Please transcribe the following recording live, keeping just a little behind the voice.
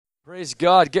Praise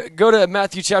God. Go to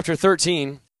Matthew chapter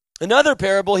 13. Another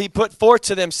parable he put forth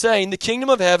to them, saying, the kingdom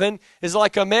of heaven is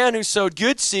like a man who sowed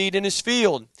good seed in his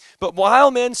field. But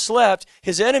while men slept,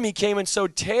 his enemy came and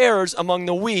sowed tares among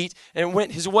the wheat and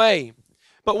went his way.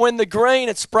 But when the grain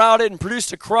had sprouted and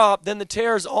produced a crop, then the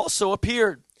tares also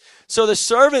appeared. So the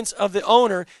servants of the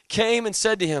owner came and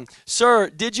said to him, Sir,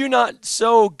 did you not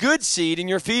sow good seed in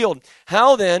your field?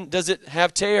 How then does it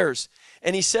have tares?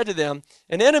 And he said to them,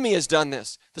 an enemy has done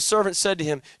this. The servant said to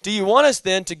him, do you want us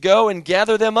then to go and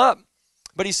gather them up?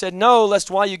 But he said, no,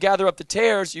 lest while you gather up the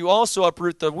tares, you also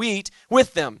uproot the wheat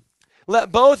with them.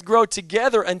 Let both grow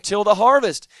together until the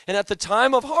harvest. And at the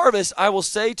time of harvest, I will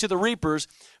say to the reapers,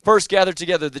 first gather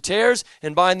together the tares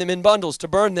and bind them in bundles to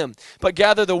burn them, but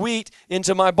gather the wheat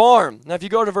into my barn. Now if you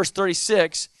go to verse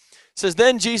 36, it says,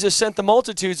 then Jesus sent the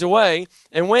multitudes away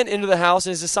and went into the house,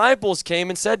 and his disciples came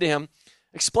and said to him,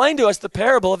 explain to us the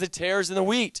parable of the tares and the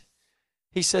wheat.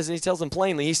 He says, and he tells them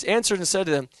plainly, he answered and said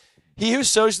to them, he who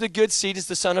sows the good seed is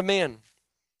the Son of Man.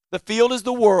 The field is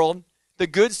the world. The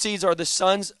good seeds are the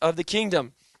sons of the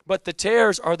kingdom, but the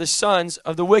tares are the sons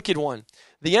of the wicked one.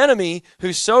 The enemy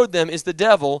who sowed them is the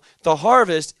devil. The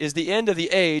harvest is the end of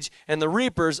the age, and the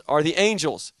reapers are the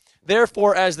angels.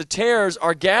 Therefore, as the tares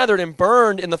are gathered and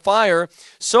burned in the fire,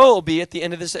 so it will be at the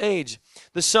end of this age.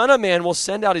 The Son of Man will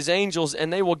send out his angels,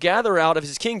 and they will gather out of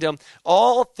his kingdom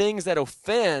all things that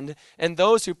offend and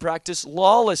those who practice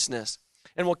lawlessness,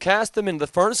 and will cast them into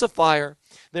the furnace of fire.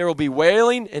 There will be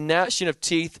wailing and gnashing of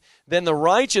teeth. Then the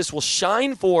righteous will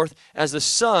shine forth as the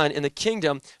sun in the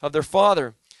kingdom of their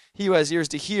Father. He who has ears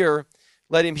to hear,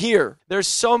 let him hear. There's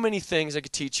so many things I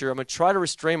could teach here. I'm going to try to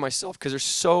restrain myself because there's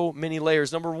so many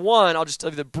layers. Number one, I'll just tell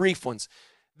you the brief ones.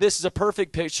 This is a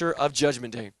perfect picture of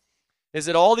Judgment Day. Is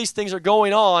that all these things are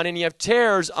going on, and you have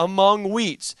tares among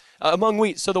wheat.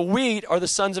 So the wheat are the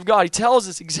sons of God. He tells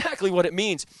us exactly what it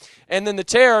means. And then the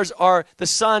tares are the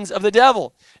sons of the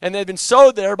devil, and they've been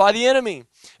sowed there by the enemy.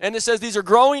 And it says these are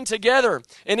growing together.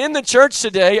 And in the church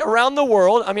today, around the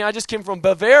world, I just came from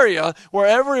Bavaria, where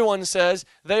everyone says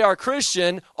they are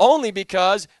Christian only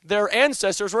because their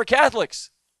ancestors were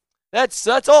Catholics.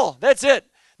 That's all. That's it.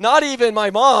 Not even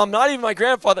my mom, not even my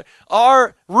grandfather.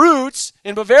 Our roots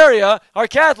in Bavaria are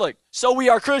Catholic, so we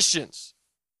are Christians.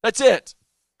 That's it.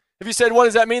 If you said, what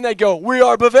does that mean? They go, we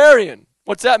are Bavarian.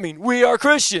 What's that mean? We are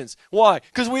Christians. Why?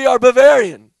 Because we are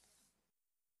Bavarian.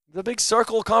 The big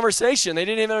circle conversation. They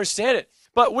didn't even understand it.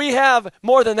 But we have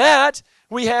more than that.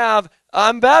 We have,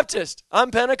 I'm Baptist. I'm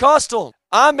Pentecostal.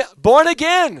 I'm born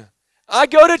again. I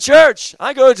go to church.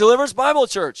 I go to Deliverance Bible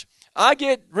Church. I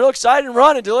get real excited and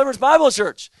run in Deliverance Bible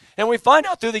Church. And we find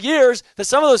out through the years that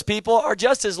some of those people are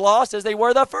just as lost as they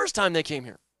were the first time they came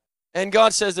here. And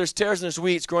God says there's tares and there's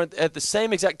wheats growing at the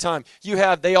same exact time.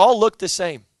 They all look the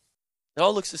same. It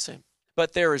all looks the same.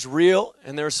 But there is real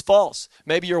and there is false.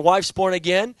 Maybe your wife's born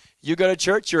again. You go to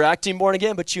church, you're acting born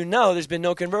again, but you know there's been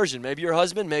no conversion. Maybe your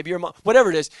husband, maybe your mom, whatever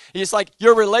it is. It's like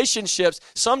your relationships.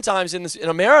 Sometimes in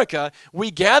America,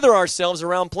 we gather ourselves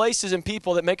around places and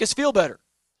people that make us feel better.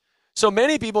 So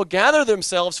many people gather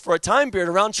themselves for a time period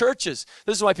around churches.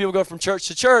 This is why people go from church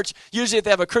to church. Usually if they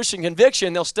have a Christian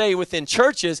conviction, they'll stay within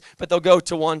churches, but they'll go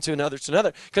to one to another,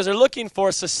 because they're looking for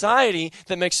a society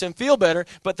that makes them feel better,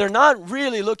 but they're not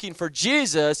really looking for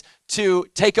Jesus to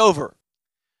take over.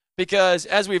 Because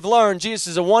as we've learned, Jesus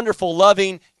is a wonderful,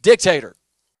 loving dictator.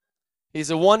 He's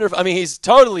he's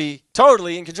totally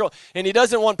in control. And he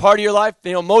doesn't want part of your life,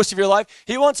 most of your life.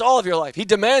 He wants all of your life. He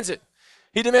demands it.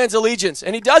 He demands allegiance,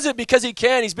 and he does it because he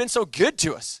can. He's been so good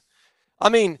to us.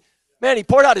 He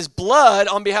poured out his blood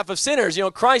on behalf of sinners.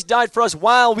 Christ died for us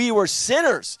while we were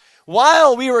sinners,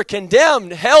 while we were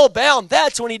condemned, hell-bound.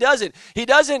 That's when he does it. He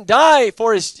doesn't die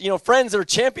for his friends that are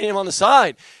championing him on the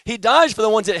side. He dies for the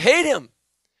ones that hate him,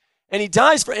 and he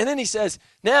dies and then he says,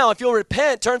 now if you'll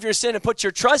repent, turn from your sin, and put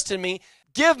your trust in me,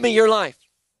 give me your life.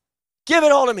 Give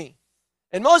it all to me.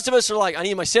 And most of us are like, I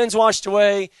need my sins washed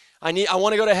away. I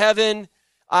want to go to heaven.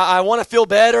 I want to feel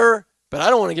better, but I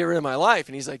don't want to get rid of my life.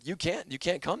 And he's like, you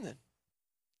can't come then.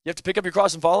 You have to pick up your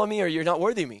cross and follow me, or you're not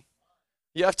worthy of me.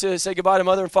 You have to say goodbye to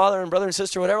mother and father and brother and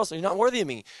sister, whatever else, or you're not worthy of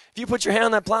me. If you put your hand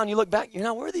on that plow and you look back, you're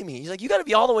not worthy of me. He's like, you got to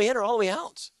be all the way in or all the way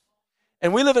out.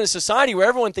 And we live in a society where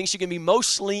everyone thinks you can be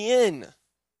mostly in.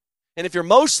 And if you're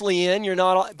mostly in, you're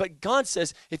not, but God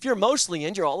says, if you're mostly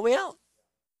in, you're all the way out.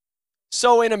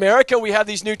 So in America, we have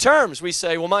these new terms. We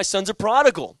say, well, my son's a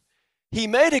prodigal. He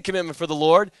made a commitment for the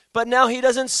Lord, but now he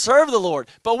doesn't serve the Lord.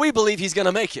 But we believe he's going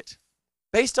to make it.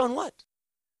 Based on what?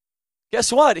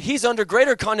 Guess what? He's under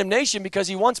greater condemnation because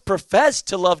he once professed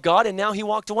to love God, and now he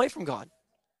walked away from God.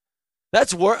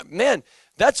 That's worse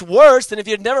than if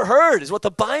you had never heard, is what the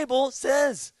Bible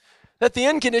says. that the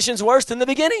end condition is worse than the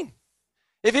beginning.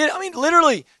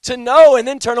 Literally, to know and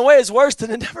then turn away is worse than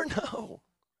to never know.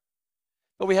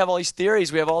 But we have all these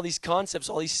theories, we have all these concepts,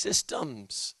 all these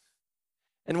systems.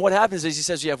 And what happens is he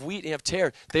says you have wheat and you have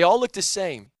tare. They all look the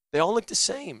same. They all look the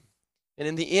same. And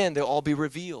in the end, they'll all be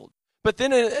revealed. But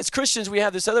then as Christians, we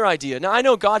have this other idea. Now, I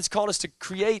know God's called us to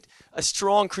create a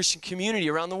strong Christian community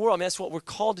around the world. That's what we're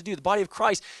called to do. The body of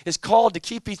Christ is called to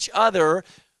keep each other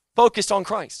focused on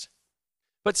Christ.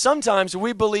 But sometimes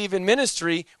we believe in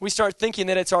ministry, we start thinking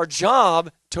that it's our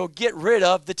job to get rid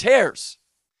of the tares.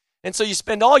 And so you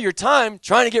spend all your time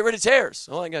trying to get rid of tares.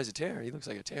 Oh, that guy's a tare. He looks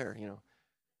like a tare,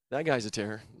 That guy's a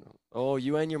tare. Oh,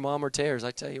 you and your mom are tares.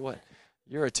 I tell you what,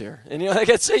 you're a tare. And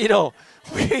like I say,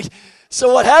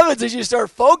 so what happens is you start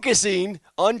focusing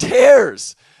on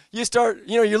tares. You start,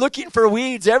 you're looking for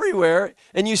weeds everywhere,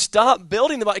 and you stop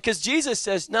building the body. Because Jesus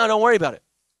says, no, don't worry about it.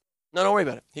 No, don't worry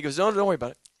about it. He goes, no, don't worry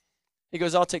about it. He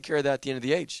goes, I'll take care of that at the end of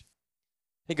the age.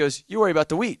 He goes, you worry about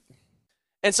the wheat.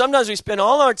 And sometimes we spend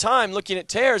all our time looking at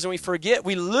tares and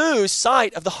we lose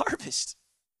sight of the harvest.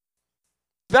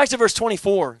 Back to verse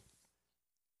 24.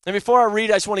 And before I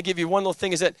read, I just want to give you one little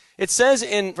thing, is that it says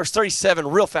in verse 37,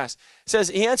 real fast, it says,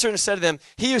 he answered and said to them,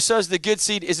 he who sows the good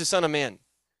seed is the Son of Man.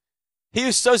 He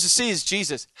who sows the seed is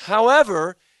Jesus.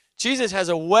 However, Jesus has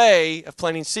a way of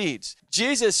planting seeds.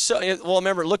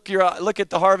 Remember, look at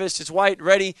the harvest. It's white,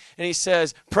 ready. And he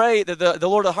says, pray that the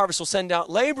Lord of the harvest will send out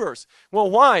laborers.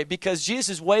 Well, why? Because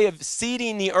Jesus' way of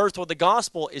seeding the earth with the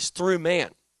gospel is through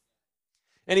man.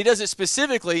 And he does it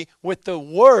specifically with the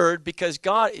word, because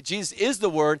Jesus is the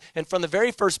word, and from the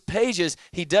very first pages,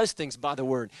 he does things by the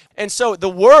word. And so the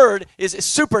word is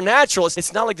supernatural.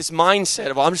 It's not like this mindset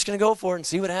of, I'm just going to go for it and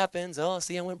see what happens. Oh,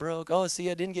 see, I went broke. Oh,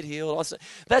 see, I didn't get healed.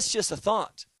 That's just a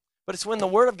thought. But it's when the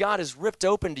word of God is ripped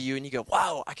open to you and you go,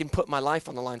 wow, I can put my life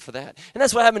on the line for that. And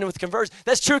that's what happened with conversion.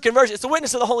 That's true conversion. It's the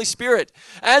witness of the Holy Spirit.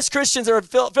 As Christians are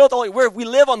filled with the Holy Spirit, we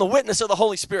live on the witness of the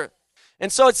Holy Spirit.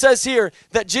 And so it says here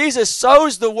that Jesus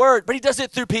sows the word, but he does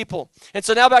it through people. And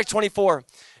so now back to 24.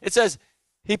 It says,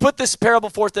 he put this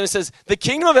parable forth, and it says, the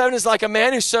kingdom of heaven is like a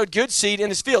man who sowed good seed in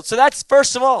his field. So that's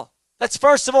first of all,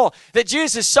 that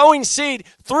Jesus is sowing seed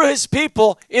through his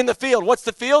people in the field. What's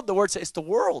the field? The word says it's the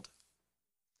world.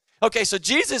 Okay, so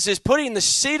Jesus is putting the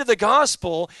seed of the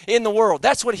gospel in the world.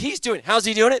 That's what he's doing. How's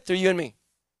he doing it? Through you and me.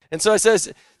 And so it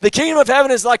says, the kingdom of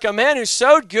heaven is like a man who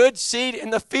sowed good seed in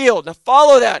the field. Now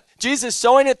follow that. Jesus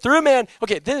sowing it through man.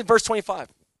 Okay, then verse 25.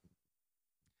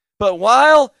 But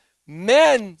while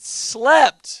men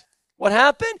slept, what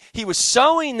happened? He was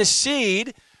sowing the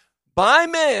seed by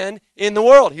man in the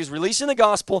world. He was releasing the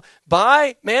gospel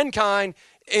by mankind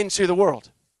into the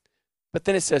world. But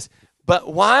then it says,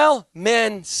 but while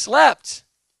men slept,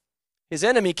 his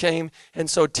enemy came and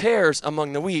sowed tares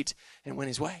among the wheat and went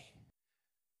his way.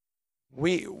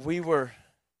 We were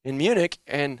in Munich,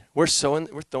 and we're throwing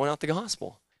out the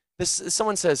gospel.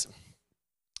 Someone says,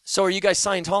 so are you guys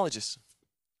Scientologists?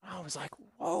 I was like,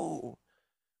 whoa,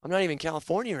 I'm not even in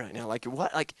California right now. Like,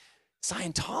 what? Like,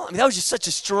 Scientology? That was just such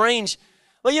a strange,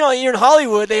 you're in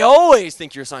Hollywood, they always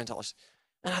think you're a Scientologist.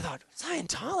 And I thought,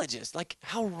 Scientologist? Like,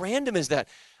 how random is that?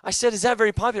 I said, is that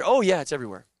very popular? Oh, yeah, it's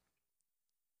everywhere.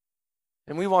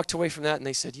 And we walked away from that, and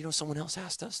they said, someone else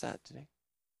asked us that today.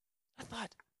 I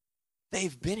thought,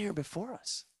 they've been here before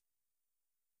us.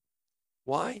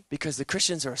 Why? Because the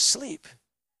Christians are asleep.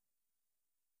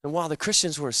 And while the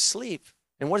Christians were asleep,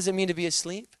 and what does it mean to be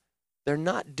asleep? They're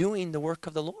not doing the work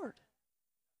of the Lord.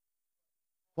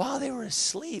 While they were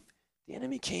asleep, the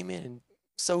enemy came in and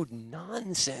sowed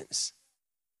nonsense.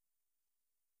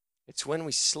 It's when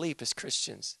we sleep as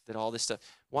Christians that all this stuff.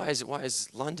 Why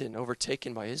is London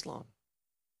overtaken by Islam?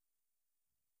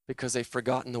 Because they've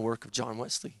forgotten the work of John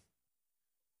Wesley.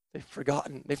 They've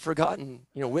forgotten,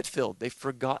 Whitfield. They've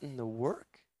forgotten the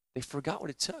work. They forgot what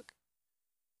it took.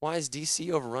 Why is DC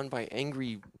overrun by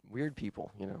angry, weird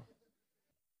people,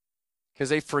 Because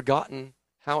they've forgotten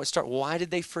how it started. Why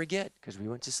did they forget? Because we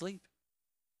went to sleep.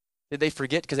 Did they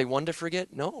forget because they wanted to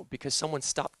forget? No, because someone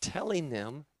stopped telling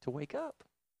them to wake up.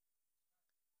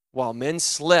 While men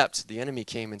slept, the enemy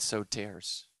came and sowed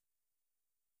tares.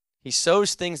 He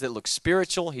sows things that look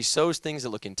spiritual. He sows things that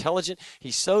look intelligent.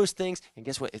 He sows things, and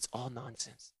guess what? It's all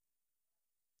nonsense.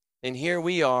 And here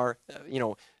we are,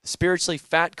 spiritually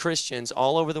fat Christians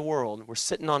all over the world. We're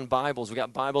sitting on Bibles. We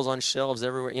got Bibles on shelves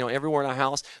everywhere, everywhere in our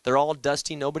house. They're all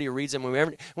dusty. Nobody reads them.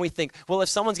 And we think, well, if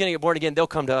someone's going to get born again, they'll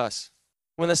come to us.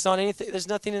 When that's not anything, it's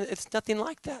nothing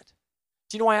like that.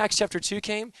 Do you know why Acts chapter 2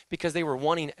 came? Because they were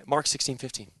wanting Mark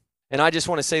 16:15. And I just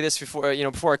want to say this before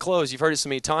I close. You've heard it so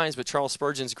many times, but Charles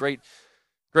Spurgeon's great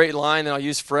Great line that I'll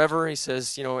use forever. He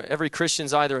says, every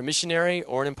Christian's either a missionary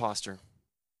or an imposter.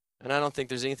 And I don't think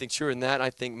there's anything truer than that. I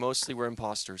think mostly we're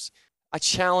imposters. I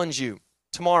challenge you,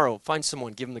 tomorrow, find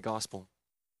someone, give them the gospel.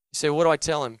 You say, what do I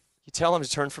tell them? You tell them to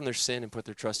turn from their sin and put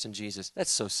their trust in Jesus.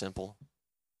 That's so simple.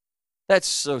 That's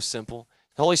so simple.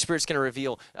 The Holy Spirit's going to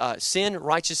reveal sin,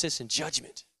 righteousness, and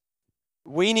judgment.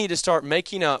 We need to start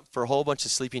making up for a whole bunch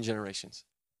of sleeping generations.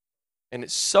 And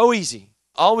it's so easy.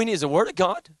 All we need is the Word of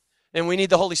God, and we need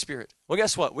the Holy Spirit. Well,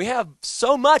 guess what? We have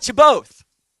so much of both.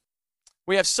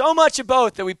 We have so much of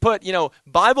both that we put,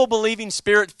 Bible-believing,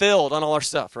 Spirit-filled on all our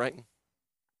stuff, right?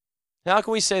 How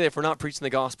can we say that if we're not preaching the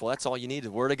gospel? That's all you need,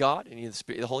 the Word of God, and you need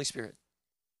the Holy Spirit.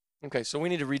 Okay, so we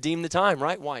need to redeem the time,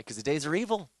 right? Why? Because the days are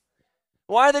evil.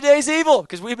 Why are the days evil?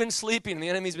 Because we've been sleeping and the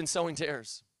enemy's been sowing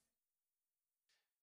tares.